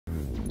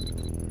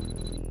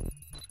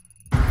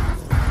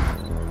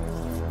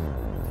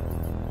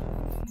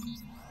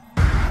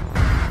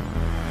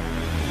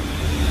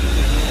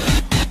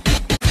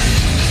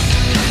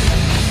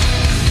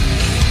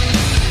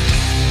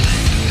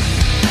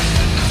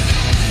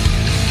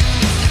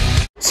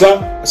So,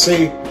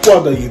 see,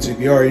 welcome to YouTube.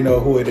 You already know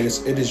who it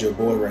is. It is your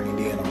boy,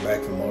 Rainy D, and I'm back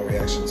for more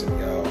reactions. And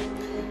y'all,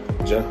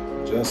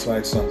 just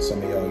like some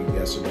of y'all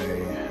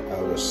yesterday,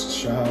 I was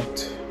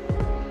shocked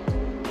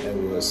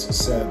and was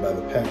sad by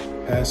the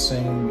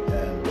passing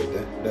and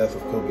the death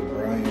of Kobe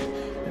Bryant,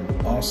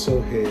 and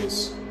also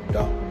his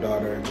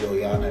daughter,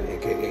 Juliana,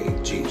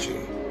 aka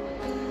Gigi.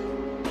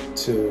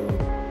 To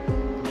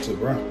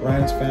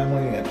Bryant's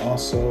family and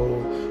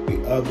also the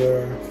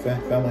other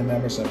family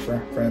members and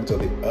friends of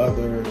the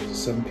other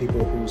 7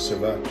 people who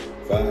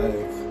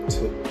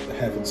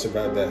haven't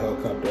survived that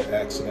helicopter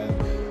accident.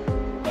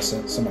 I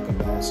sent some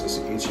condolences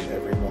to each and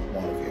every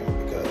one of you,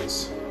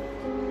 because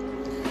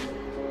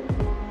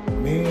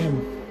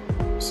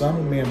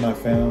me and my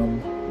family,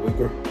 we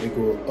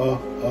grew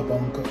up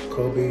on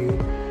Kobe.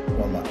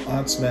 When my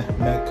aunts met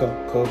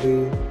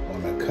Kobe,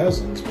 when my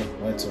cousins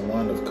went to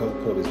one of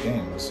Kobe's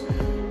games.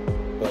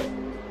 But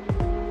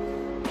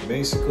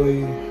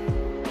basically,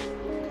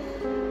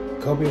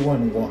 Kobe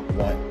wouldn't want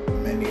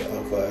many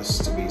of us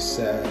to be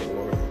sad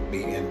or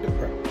be in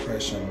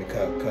depression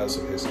because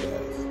of his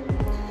death.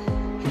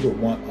 He would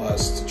want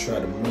us to try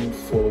to move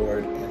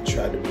forward and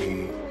try to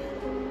be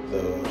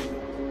the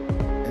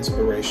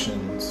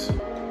inspirations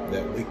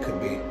that we could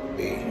be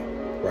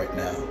right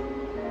now.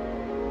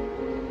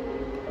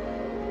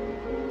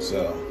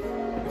 So,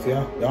 if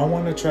y'all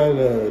want to try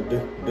to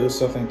do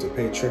something to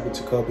pay tribute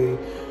to Kobe,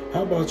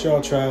 how about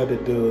y'all try to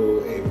do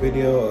a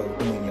video of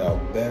doing y'all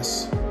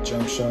best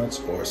jump shots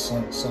or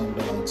slam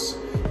dunks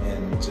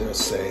and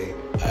just say,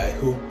 I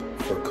hoop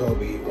for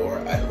Kobe or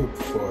I hoop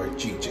for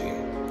Gigi.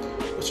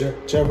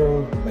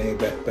 Whichever may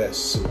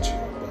best suit you,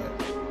 but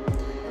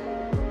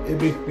it'd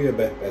be a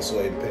best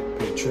way to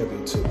pay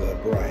tribute to the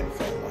Bryant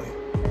family.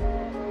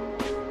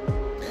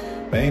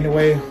 But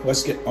anyway,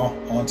 let's get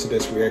on to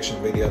this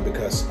reaction video,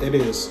 because it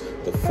is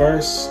the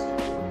first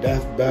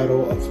death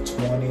battle of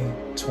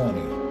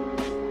 2020.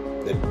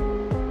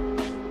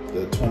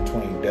 The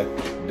 2020 death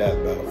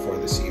battle for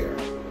this year.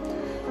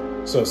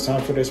 So it's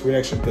time for this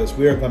reaction, because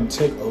we are going to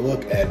take a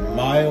look at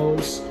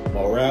Miles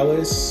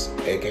Morales,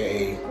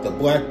 aka the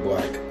Black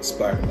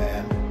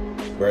Spider-Man,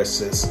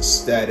 versus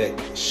Static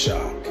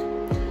Shock.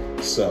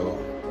 So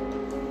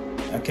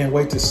I can't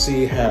wait to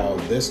see how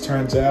this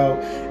turns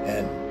out,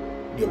 and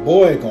your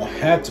boy gonna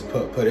have to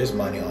put his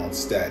money on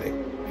Static,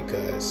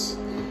 because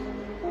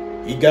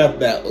he got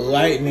that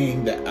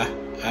lightning that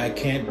I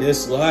can't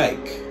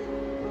dislike.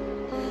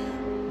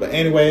 But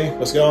anyway,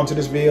 let's get on to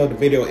this video. The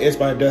video is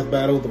by Death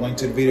Battle. The link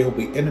to the video will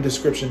be in the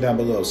description down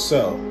below.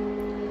 So,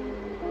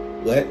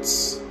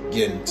 let's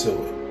get into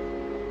it.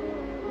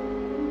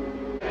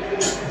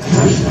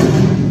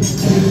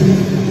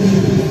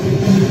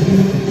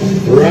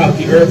 Throughout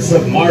the Earths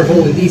of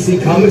Marvel and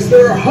DC Comics,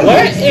 there are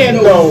hundreds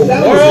of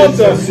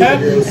world of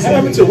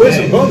happened to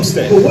Wizard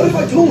Boomstick. But what if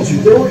I told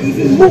you there were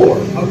even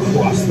more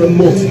across the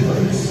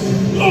multiverse?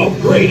 Oh,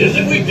 great, as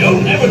if we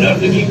don't have enough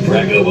to keep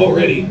track of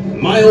already.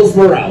 Miles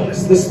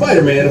Morales, the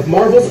Spider-Man of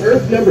Marvel's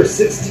Earth number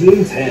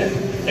 1610.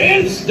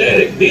 And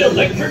Static, the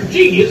electric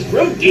genius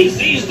from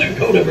DC's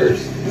Dakotaverse.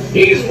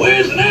 He's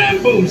Wiz and I'm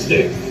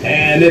Boomstick.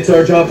 And it's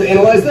our job to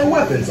analyze their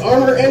weapons,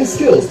 armor, and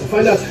skills to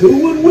find out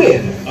who would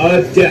win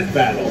a death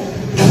battle.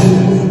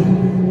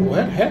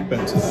 What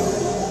happened to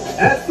them?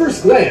 At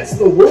first glance,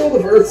 the world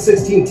of Earth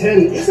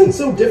 1610 isn't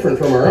so different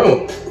from our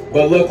own.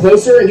 But look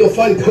closer and you'll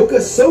find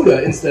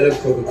Coca-Soda instead of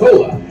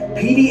Coca-Cola,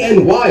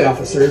 PDNY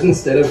officers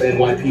instead of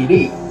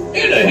NYPD.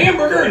 And a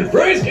hamburger and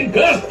fries can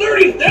cost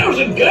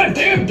 $30,000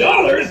 goddamn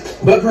dollars!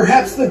 But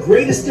perhaps the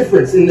greatest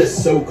difference in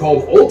this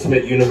so-called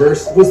Ultimate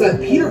Universe was that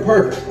Peter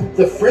Parker,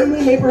 the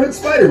friendly neighborhood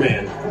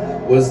Spider-Man,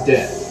 was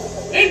dead.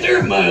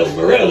 Enter Miles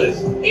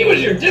Morales. He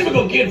was your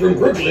typical kid from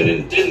Brooklyn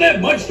and didn't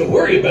have much to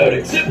worry about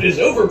except his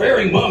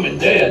overbearing mom and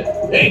dad.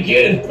 Hey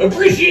kid,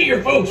 appreciate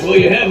your folks while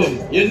you have them.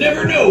 You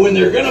never know when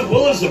they're gonna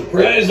pull a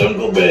surprise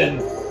Uncle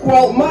Ben.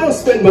 Well, Miles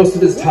spent most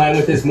of his time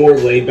with his more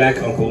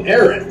laid-back Uncle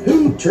Aaron,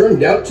 who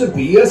turned out to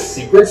be a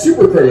secret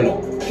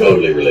supercriminal.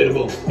 Totally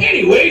relatable.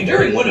 Anyway,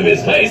 during one of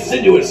his heists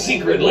into a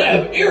secret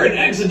lab, Aaron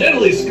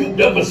accidentally scooped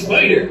up a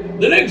spider.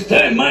 The next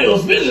time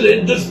Miles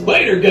visited, the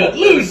spider got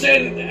loose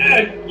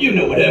and, you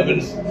know what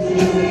happens.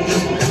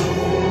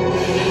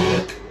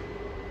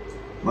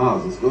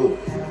 Miles, let's go.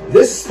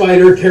 This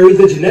spider carried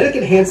the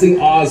genetic-enhancing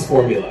Oz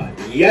formula.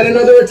 Yet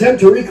another attempt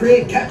to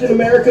recreate Captain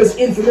America's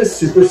infamous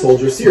super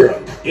soldier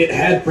serum. It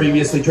had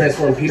previously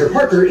transformed Peter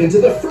Parker into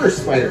the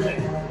first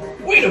Spider-Man.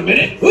 Wait a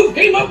minute, who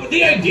came up with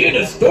the idea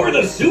to store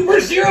the super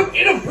serum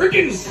in a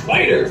freaking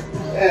spider?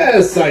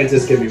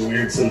 Scientists can be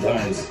weird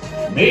sometimes.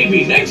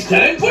 Maybe next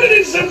time put it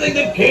in something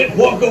that can't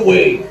walk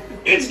away.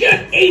 It's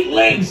got 8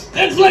 legs,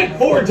 that's like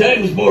 4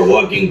 times more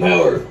walking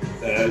power.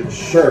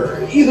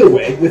 Sure. Either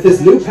way, with his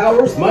new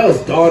powers,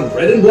 Miles donned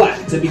red and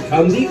black to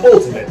become the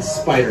ultimate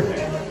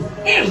Spider-Man.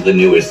 As the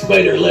newest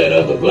spider lad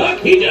on the block,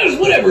 he does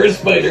whatever a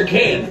spider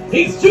can.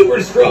 He's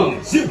super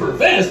strong, super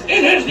fast,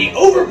 and has the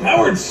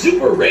overpowered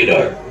super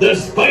radar, the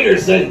Spider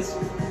Sense.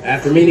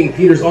 After meeting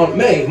Peter's Aunt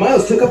May,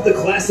 Miles took up the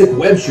classic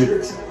web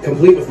shooters,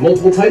 complete with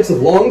multiple types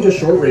of long to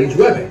short range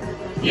webbing.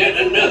 Yet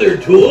another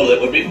another tool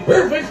that would be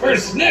perfect for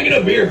snagging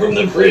a beer from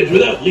the fridge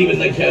without leaving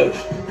the couch.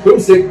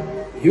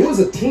 Boomstick, he was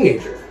a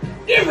teenager.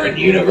 Different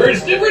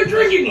universe, different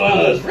drinking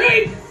laws,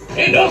 right?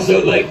 And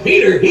also, like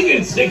Peter, he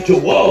can stick to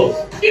walls.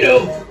 You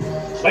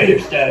know, spider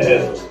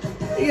style.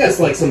 Yes,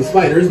 like some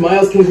spiders,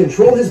 Miles can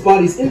control his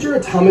body's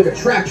interatomic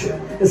attraction,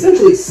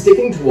 essentially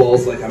sticking to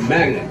walls like a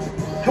magnet.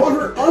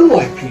 However,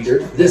 unlike Peter,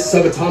 this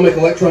subatomic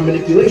electron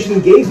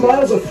manipulation gave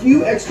Miles a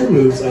few extra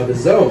moves of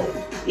his own.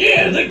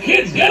 Yeah, the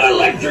kid's got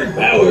electric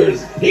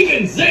powers. He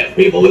can zap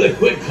people with a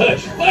quick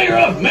touch, fire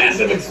off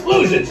massive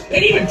explosions,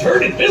 and even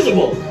turn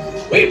invisible.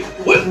 Wait,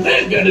 what's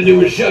that got to do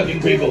with shocking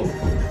people?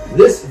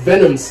 This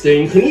venom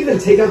sting can even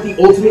take out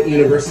the Ultimate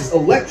Universe's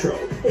Electro,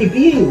 a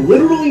being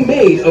literally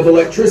made of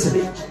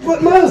electricity.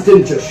 But Miles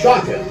didn't just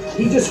shock him,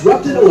 he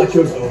disrupted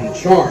Electro's own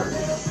charge.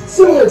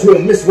 Similar to a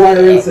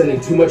miswiring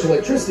sending too much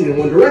electricity in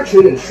one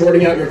direction and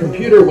shorting out your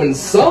computer when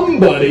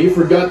somebody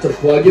forgot to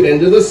plug it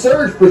into the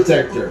surge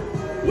protector.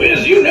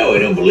 Wiz, you know I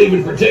don't believe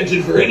in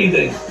protection for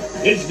anything.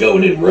 It's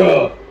going in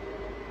raw.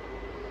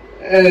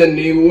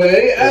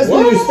 Anyway, as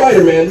the new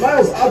Spider-Man,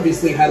 Miles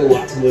obviously had a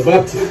lot to live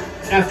up to.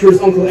 After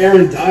his Uncle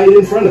Aaron died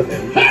in front of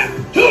him,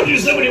 Ha! Told you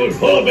somebody would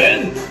pull a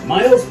bend!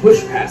 Miles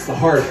pushed past the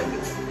hard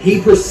end.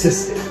 He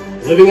persisted,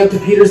 living up to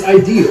Peter's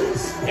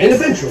ideals, and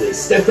eventually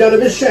stepped out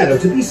of his shadow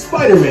to be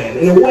Spider-Man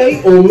in a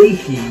way only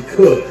he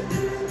could.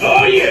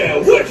 Oh yeah,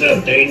 what's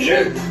up,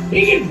 Danger?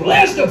 He can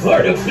blast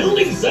apart a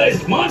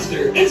building-sized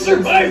monster and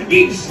survived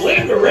being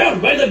slammed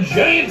around by the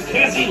giant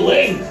Cassie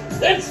Lang.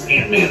 That's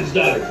Ant-Man's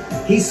daughter.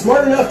 He's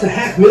smart enough to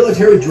hack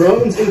military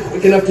drones and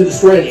quick enough to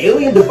destroy an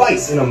alien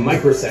device in a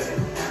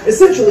microsecond.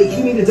 Essentially,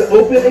 he needed to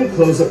open and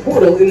close a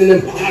portal in an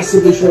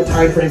impossibly short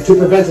time frame to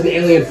prevent an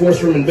alien force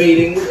from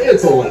invading.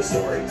 It's a long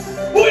story.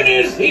 Point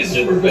is, he's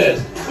super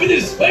fast. With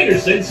his spider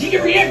sense, he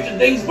can react to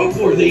things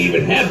before they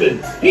even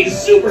happen. He's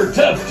super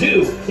tough,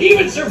 too. He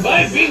even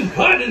survived being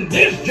caught in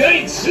this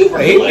giant super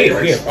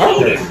collider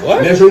exploding.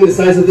 What? Measuring the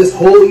size of this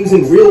hole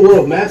using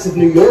real-world maps of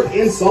New York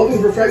and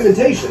solving for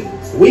fragmentation,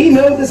 we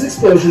know this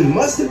explosion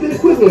must have been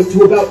equivalent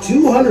to about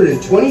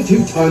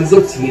 222 tons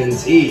of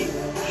TNT.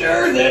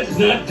 Sure, that's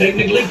not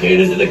technically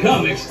canon to the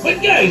comics,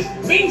 but guys,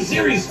 main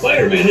series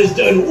Spider-Man has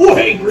done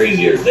way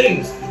crazier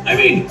things. I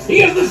mean, he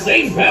has the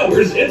same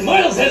powers, and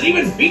Miles has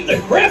even beat the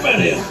crap out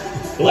of him.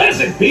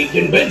 Classic Pete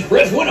can bench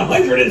press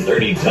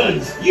 130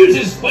 tons, use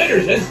his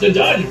spider sense to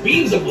dodge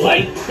beams of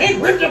light, and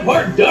ripped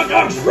apart Doc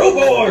Ock's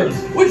robo-arms,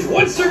 which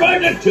once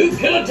survived a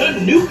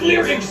 2-kiloton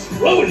nuclear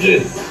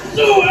explosion.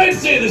 So I'd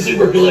say the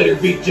Super Collider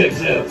Pete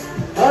checks out.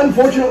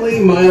 Unfortunately,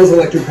 Miles'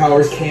 electric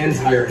powers can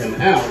tire him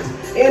out,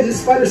 and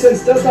his spider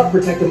sense does not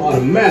protect him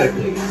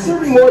automatically,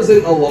 serving more as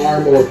an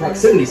alarm or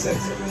proximity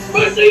sensor.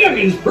 But the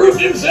youngins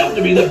proved himself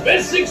to be the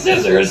best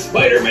successor a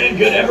Spider-Man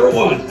could ever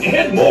want,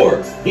 and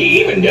more.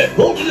 He even got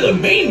pulled into the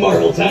main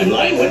Marvel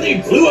timeline when they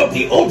blew up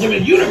the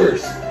Ultimate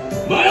Universe.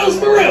 Miles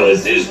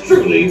Morales is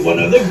truly one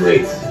of the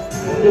greats.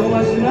 Don't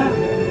wash them out.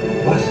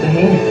 Wash the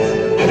hands.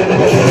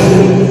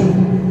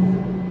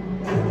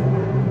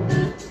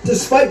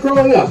 Despite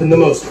growing up in the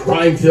most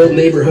crime-filled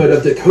neighborhood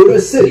of Dakota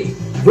City,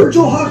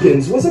 Virgil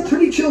Hawkins was a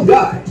pretty chill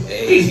guy.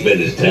 He spent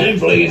his time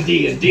playing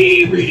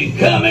D&D, reading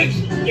comics,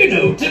 you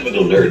know,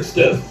 typical nerd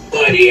stuff.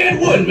 But he had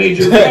one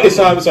major problem,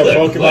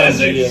 the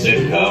classic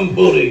sitcom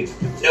bully.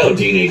 No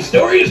teenage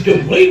story is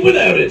complete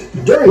without it.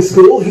 During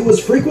school, he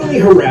was frequently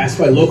harassed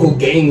by local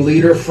gang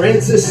leader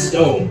Francis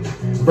Stone.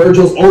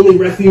 Virgil's only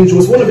refuge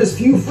was one of his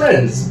few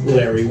friends,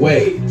 Larry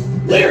Wade.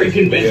 Larry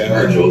convinced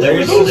Virgil there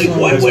was only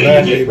one way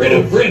to get rid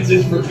of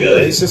Francis for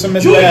good. Racism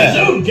is Join bad.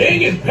 his own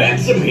gang and pack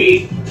some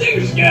heat.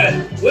 Things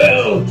got,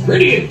 well,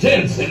 pretty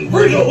intense, and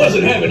Virgil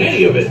wasn't having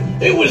any of it.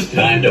 It was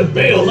time to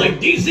bail like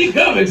DC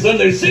Comics on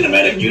their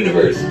cinematic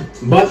universe.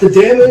 But the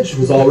damage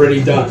was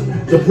already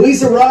done. The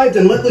police arrived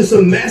and let loose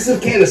a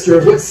massive canister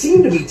of what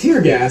seemed to be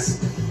tear gas,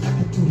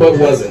 but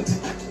wasn't.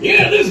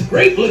 Yeah, this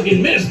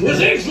great-looking mist was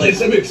actually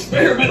some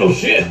experimental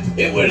shit.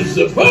 It was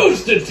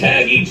supposed to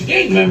tag each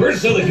gang member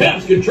so the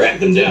cops could track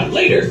them down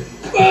later,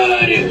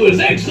 but it was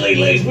actually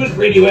laced with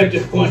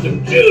radioactive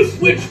quantum juice,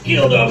 which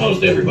killed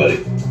almost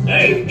everybody.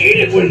 I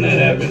hate it when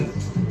that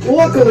happens.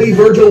 Luckily,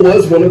 Virgil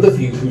was one of the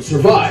few who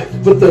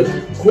survived, but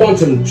the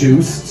quantum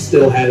juice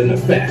still had an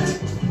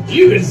effect.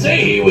 You could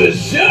say he was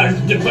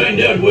shocked to find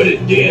out what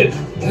it did.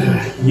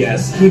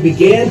 Yes, he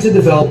began to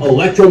develop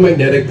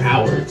electromagnetic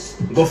powers.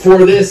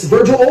 Before this,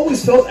 Virgil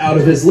always felt out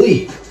of his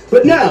league.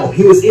 But now,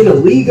 he was in a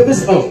league of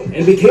his own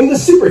and became the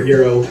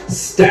superhero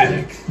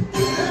Static.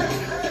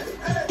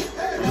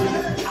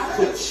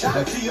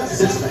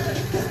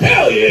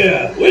 Hell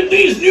yeah! With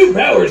these new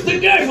powers, the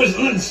guy was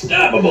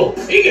unstoppable.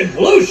 He could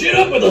blow shit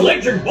up with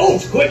electric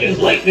bolts quick as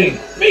lightning,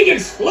 make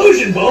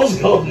explosion balls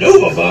called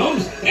Nova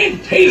Bombs, and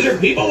taser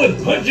people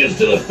with punches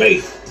to the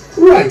face.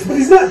 Right, but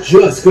he's not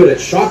just good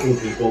at shocking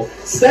people.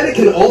 Static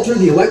can alter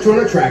the electron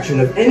attraction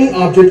of any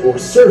object or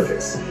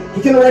surface.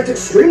 He can erect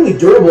extremely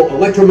durable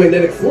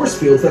electromagnetic force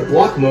fields that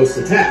block most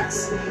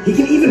attacks. He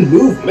can even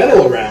move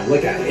metal around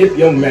like a hip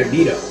young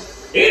Magneto.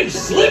 And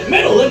slip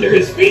metal under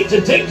his feet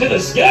to take to the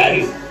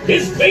sky.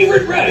 His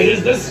favorite ride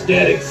is the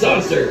Static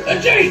Saucer, a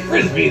giant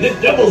frisbee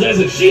that doubles as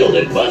a shield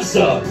and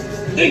buzzsaw.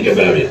 Think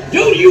about it.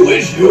 Don't you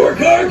wish your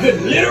car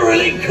could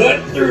literally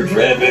cut through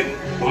traffic?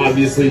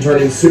 Obviously,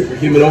 turning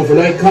superhuman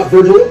overnight caught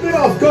Virgil a bit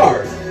off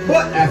guard.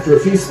 But after a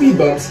few speed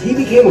bumps, he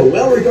became a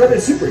well-regarded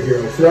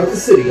superhero throughout the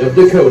city of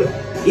Dakota,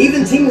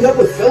 even teaming up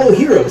with fellow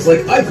heroes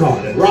like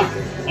Icon and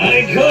Rocket.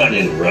 Icon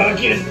and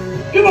Rocket?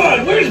 Come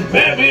on, where's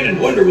Batman and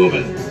Wonder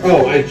Woman?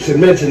 Oh, I should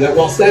mention that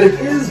while Static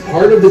is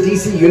part of the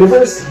DC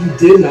Universe, he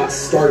did not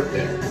start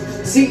there.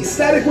 See,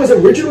 Static was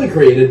originally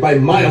created by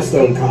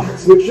Milestone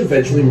Comics, which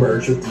eventually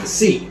merged with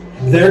DC.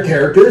 Their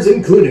characters,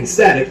 including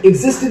Static,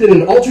 existed in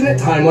an alternate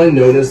timeline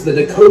known as the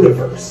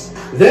Dakotaverse.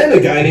 Then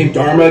a guy named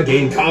Dharma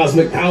gained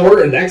cosmic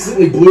power and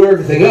accidentally blew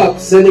everything up,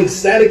 sending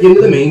Static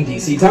into the main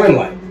DC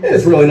timeline.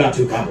 It's really not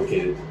too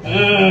complicated.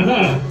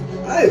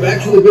 I've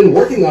actually been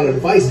working on a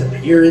device to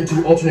peer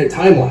into alternate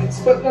timelines,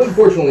 but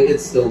unfortunately it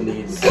still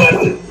needs...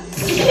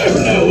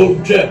 Now,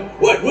 old chap,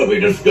 what were we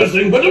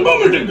discussing but a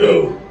moment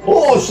ago?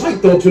 Oh,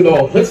 shite, don't you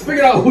know? Let's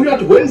figure out who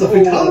not wins a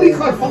fatality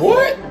card.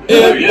 What?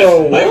 Oh,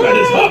 yes, I'm ready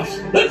as hops.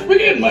 Let's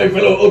begin, my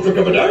fellow Ultra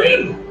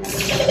Capitarian.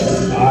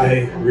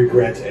 I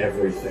regret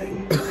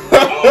everything.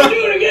 Oh,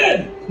 do it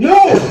again. No!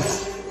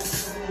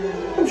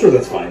 I'm sure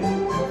that's fine.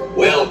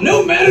 Well,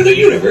 no matter the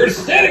universe,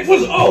 Static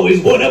was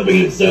always one-upping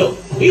himself.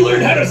 He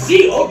learned how to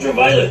see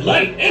ultraviolet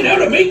light and how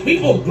to make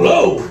people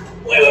glow.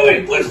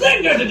 Wait, what's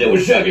that got to do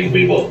with shocking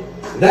people?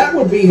 That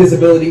would be his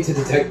ability to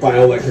detect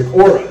bioelectric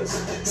auras.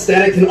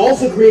 Static can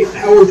also create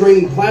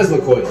power-draining plasma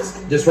coils,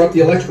 disrupt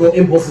the electrical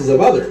impulses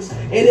of others,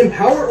 and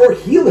empower or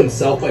heal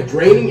himself by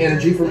draining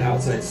energy from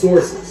outside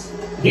sources.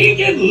 He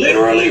can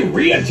literally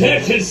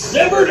reattach his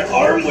severed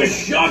arm with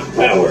shock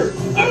power.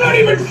 I'm not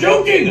even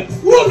joking!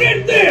 Look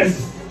at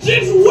this!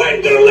 Since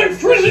when did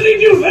electricity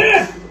do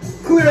that?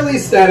 Clearly,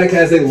 Static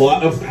has a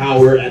lot of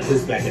power at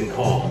his beck and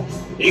call.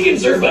 He can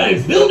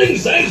survive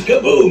building-sized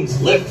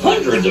kabooms, lift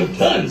hundreds of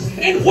tons,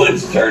 and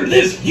once turned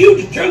this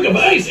huge chunk of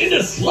ice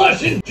into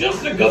slush in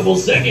just a couple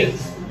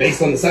seconds.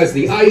 Based on the size of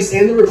the ice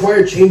and the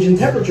required change in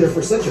temperature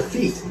for such a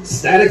feat,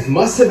 Static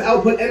must have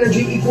output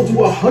energy equal to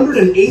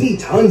 180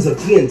 tons of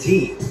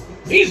TNT.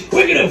 He's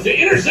quick enough to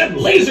intercept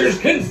lasers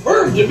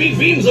confirmed to be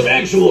beams of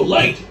actual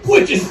light,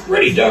 which is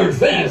pretty darn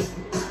fast.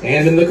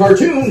 And in the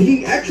cartoon,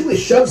 he actually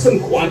shoved some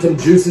quantum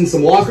juice in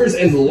some lockers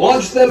and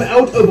launched them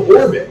out of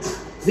orbit.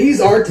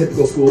 These are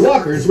typical school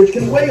lockers, which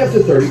can weigh up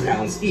to 30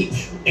 pounds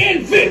each.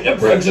 And fit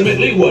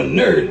approximately one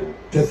nerd.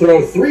 To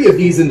throw 3 of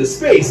these into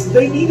space,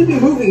 they need to be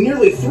moving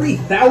nearly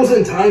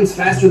 3,000 times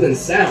faster than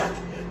sound,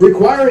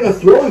 requiring a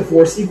throwing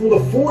force equal to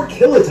 4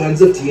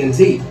 kilotons of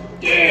TNT.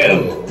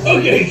 Damn!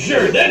 Okay,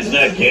 sure, that's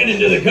not canon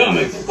to the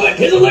comics, but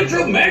his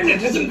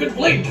electromagnetism could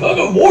play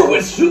tug-of-war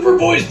with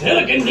Superboy's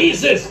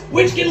telekinesis,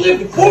 which can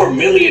lift 4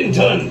 million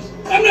tons.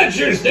 I'm not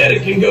sure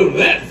Static can go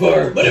that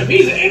far, but if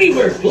he's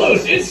anywhere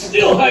close, it's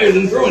still higher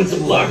than throwing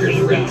some lockers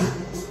around.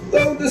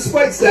 Though,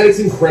 despite Static's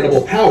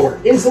incredible power,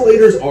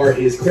 insulators are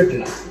his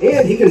kryptonite,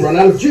 and he can run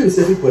out of juice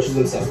if he pushes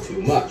himself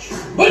too much.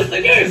 But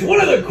the guy's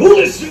one of the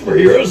coolest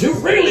superheroes who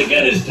rarely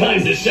got his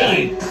time to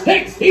shine.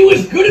 Heck, he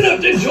was good enough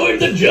to join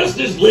the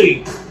Justice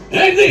League.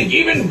 I think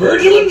even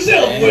Virgil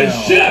himself was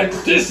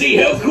shocked to see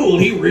how cool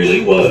he really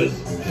was.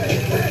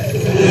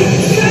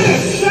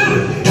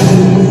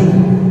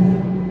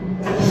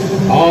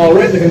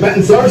 Alright, the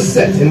combatants are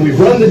set, and we've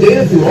run the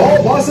data through all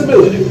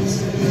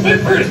possibilities. But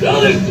first,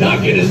 all this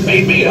talking has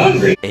made me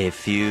hungry. A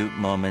few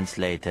moments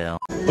later.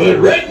 But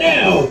right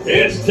now,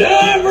 it's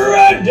time for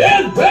a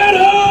death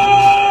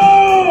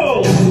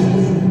battle!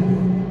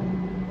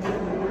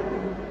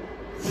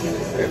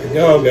 There we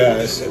go,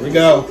 guys. There we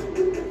go.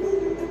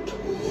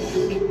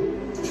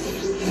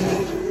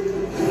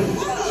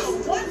 Whoa,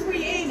 what's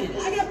re-aiming?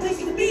 I got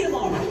places to be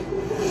tomorrow.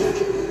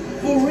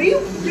 For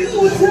real? You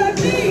what's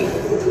happening?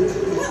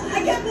 Well,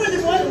 I got more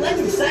than one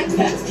electric psych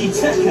pass. Can you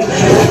check it out?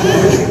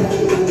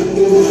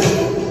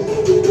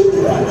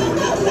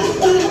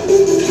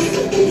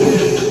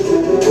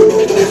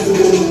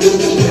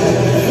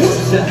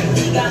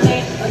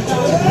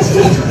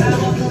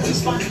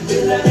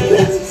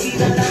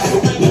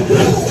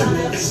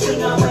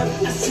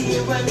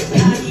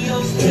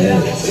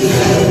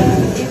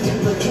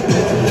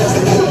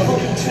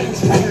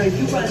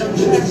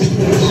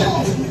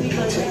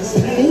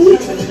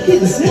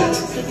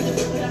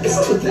 It's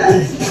not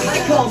bad.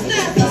 I call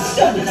that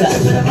stunning touch.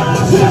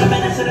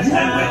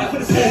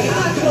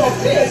 I call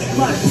this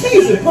my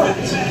taser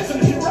punch.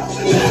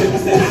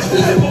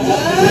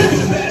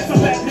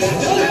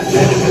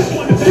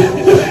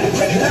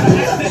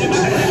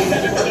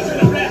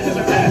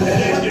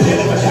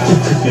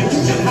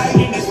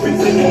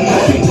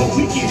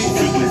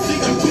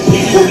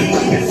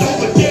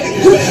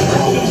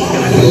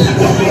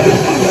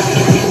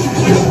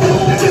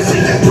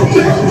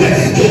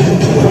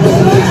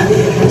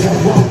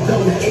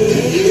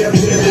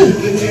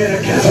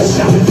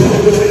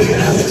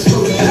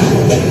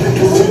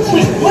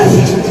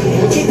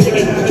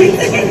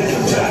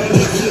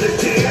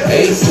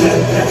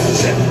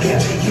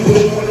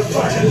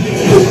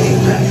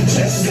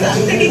 Stop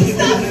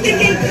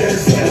thinking!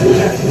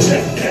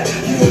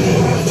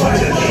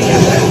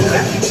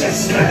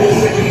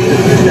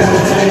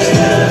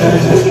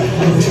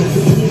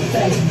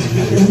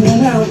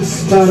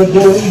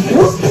 boy.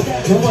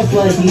 No one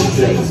flies these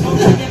planes.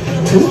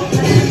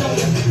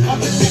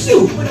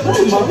 Shoot! Oh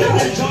my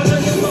God!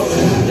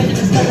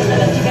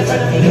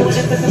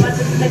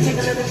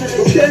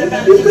 Okay,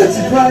 you've got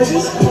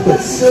surprises, but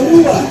so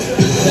do I.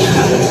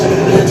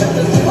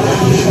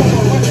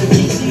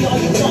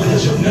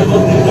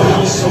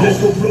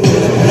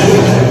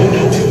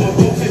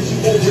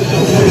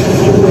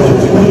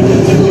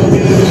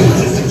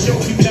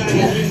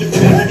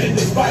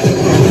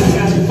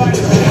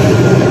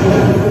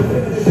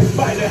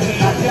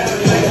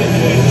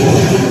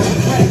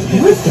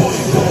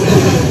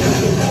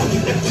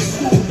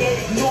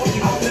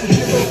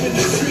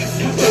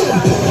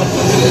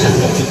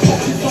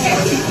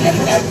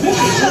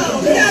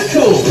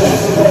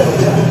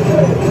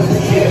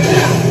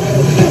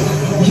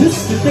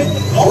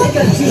 All I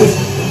gotta do is...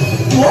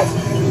 What?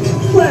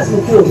 Plasma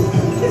coating.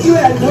 If you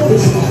hadn't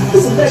noticed,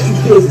 this electric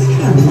phase is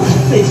kind of my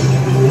thing.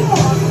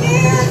 Oh,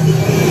 man!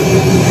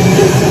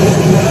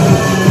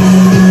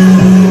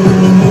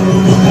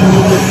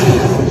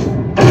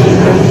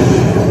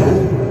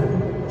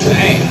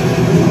 Dang.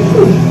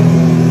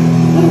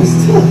 That was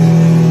tough.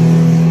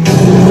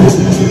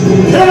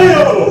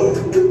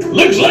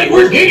 Looks like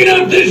we're kicking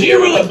off this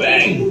year with a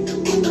bang.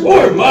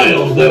 Poor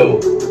Miles, though.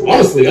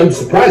 Honestly, I'm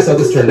surprised how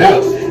this turned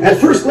out. At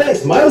first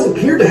glance, Miles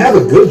appeared to have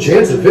a good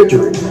chance of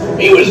victory.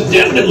 He was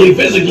definitely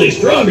physically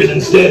stronger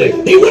than Static.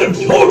 He would have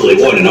totally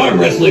won an arm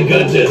wrestling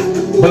contest.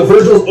 But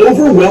Virgil's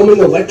overwhelming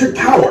electric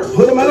power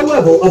put him at a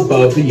level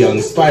above the young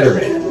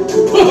Spider-Man.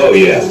 Oh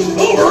yeah,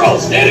 overall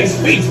Static's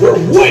feats were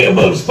way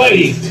above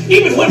Spidey's,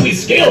 even when we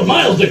scaled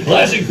Miles to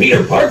classic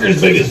Peter Parker's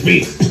biggest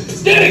feat.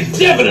 Static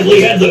definitely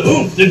had the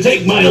oomph to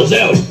take Miles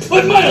out,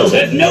 but Miles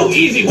had no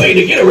easy way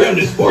to get around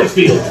his force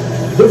field.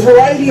 The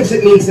variety of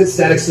techniques at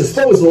Static's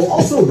disposal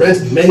also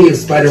rest many of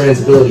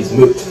Spider-Man's abilities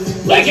moot.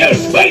 Like how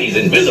Spidey's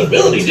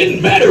invisibility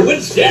didn't matter when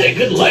Static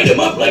could light him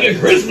up like a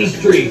Christmas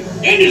tree,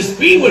 and his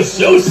speed was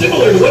so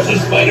similar to what the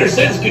Spider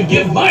Sense could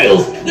give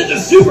Miles that the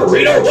Super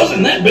Radar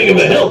wasn't that big of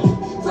a help.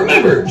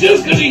 Remember,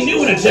 just because he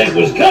knew an attack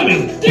was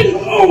coming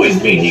didn't always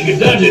mean he could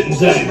dodge it in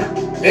time.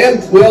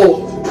 And,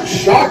 well,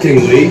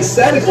 shockingly,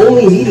 Static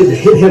only needed to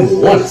hit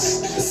him once.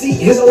 See,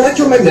 his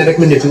electromagnetic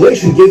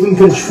manipulation gave him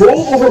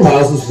control over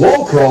Miles'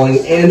 wall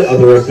crawling and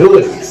other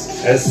abilities.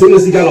 As soon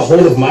as he got a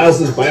hold of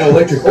Miles'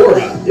 bioelectric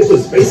aura, it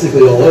was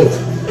basically all over.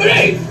 But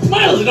hey,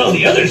 Miles and all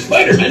the other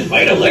Spider-Men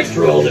fight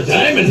Electro all the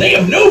time, and they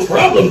have no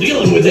problem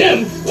dealing with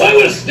him. Why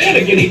was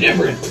Static any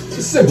different?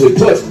 Simply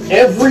put,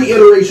 every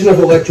iteration of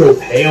Electro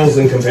pales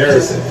in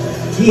comparison.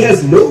 He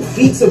has no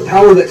feats of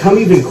power that come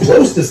even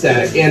close to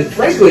Static, and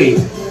frankly,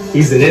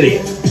 he's an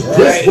idiot.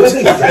 This was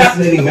a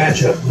fascinating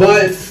matchup,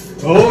 but...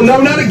 oh no,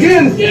 not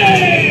again!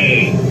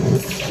 Yay!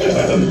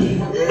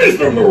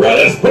 Mr.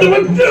 Morales put up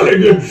a very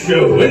good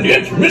show, and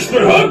yet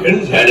Mr.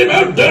 Hawkins had him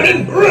outdone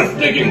in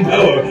breathtaking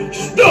power,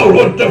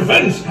 stalwart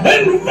defense,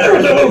 and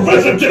veritable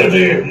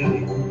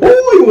versatility.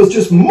 Oh, he was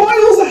just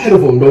miles ahead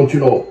of him, don't you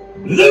know?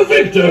 The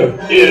victor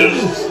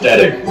is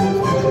Static.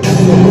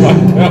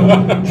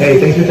 Hey,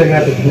 thanks for checking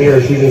out the premiere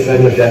of Season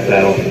 7 of Death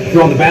Battle. If you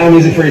want the battle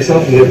music for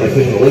yourself, you can get it by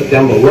clicking the link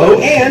down below.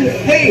 And,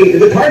 hey,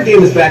 the card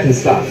game is back in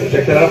stock, so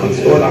check that out on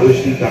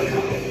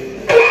store.richdeep.com.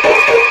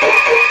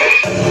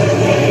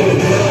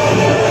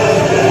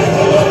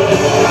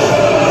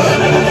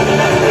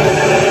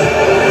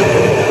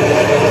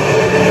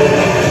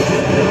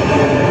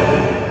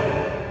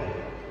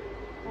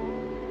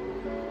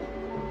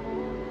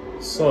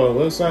 So it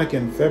looks like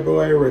in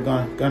February we're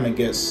gonna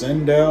get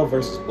Sindel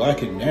versus Black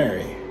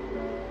Canary.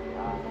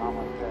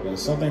 And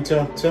something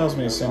tells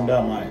me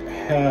Sindel might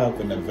have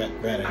an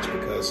advantage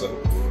because of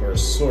her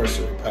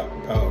sorcery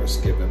powers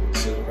given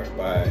to her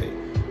by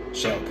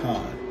Shao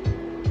Kahn.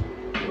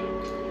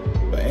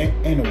 But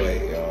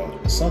anyway,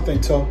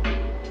 something told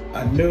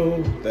I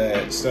knew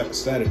that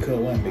Static could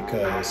win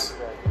because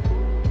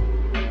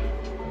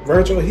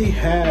Virgil, he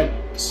had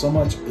so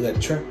much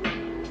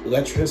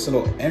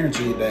electrical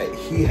energy that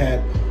he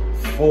had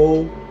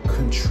full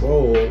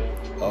control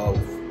of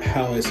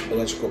how his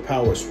electrical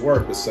powers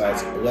work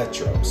besides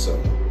Electro. So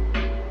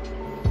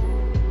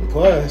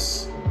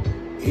plus,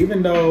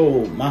 even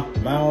though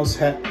Miles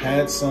had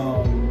a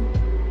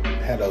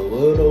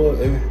little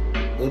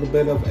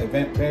bit of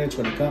advantage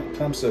when it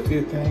comes to a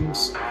few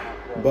things,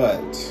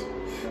 but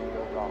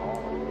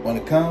when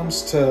it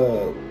comes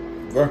to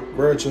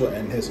Virgil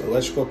and his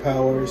electrical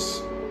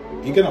powers,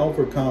 he can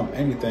overcome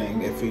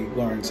anything if he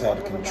learns how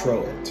to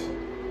control it.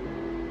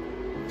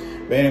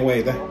 But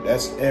anyway,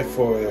 that's it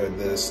for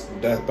this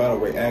Death Battle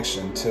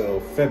reaction till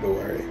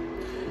February.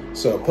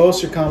 So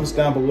post your comments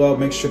down below.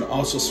 Make sure to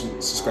also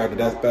subscribe to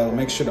Death Battle.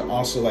 Make sure to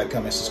also like,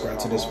 comment, subscribe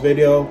to this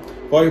video.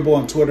 Follow your boy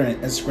on Twitter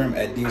and Instagram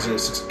at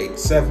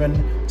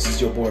D0687. This is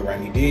your boy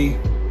Ronnie D.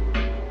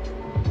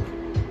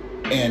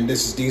 And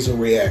this is Diesel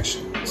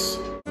Reactions.